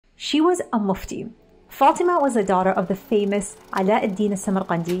She was a mufti. Fatima was the daughter of the famous ad-Dīn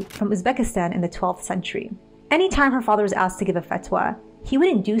Samarqandi from Uzbekistan in the 12th century. Anytime her father was asked to give a fatwa, he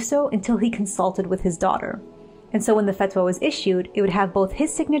wouldn't do so until he consulted with his daughter. And so when the fatwa was issued, it would have both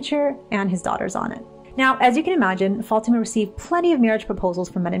his signature and his daughter's on it. Now, as you can imagine, Fatima received plenty of marriage proposals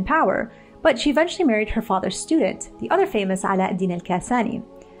from men in power, but she eventually married her father's student, the other famous ad-Dīn Al-Kasani.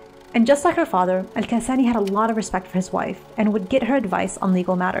 And just like her father, Al-Kasani had a lot of respect for his wife and would get her advice on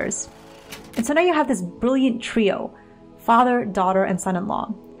legal matters. And so now you have this brilliant trio, father, daughter, and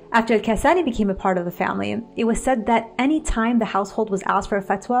son-in-law. After Al-Kasani became a part of the family, it was said that any time the household was asked for a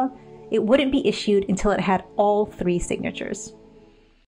fatwa, it wouldn't be issued until it had all three signatures.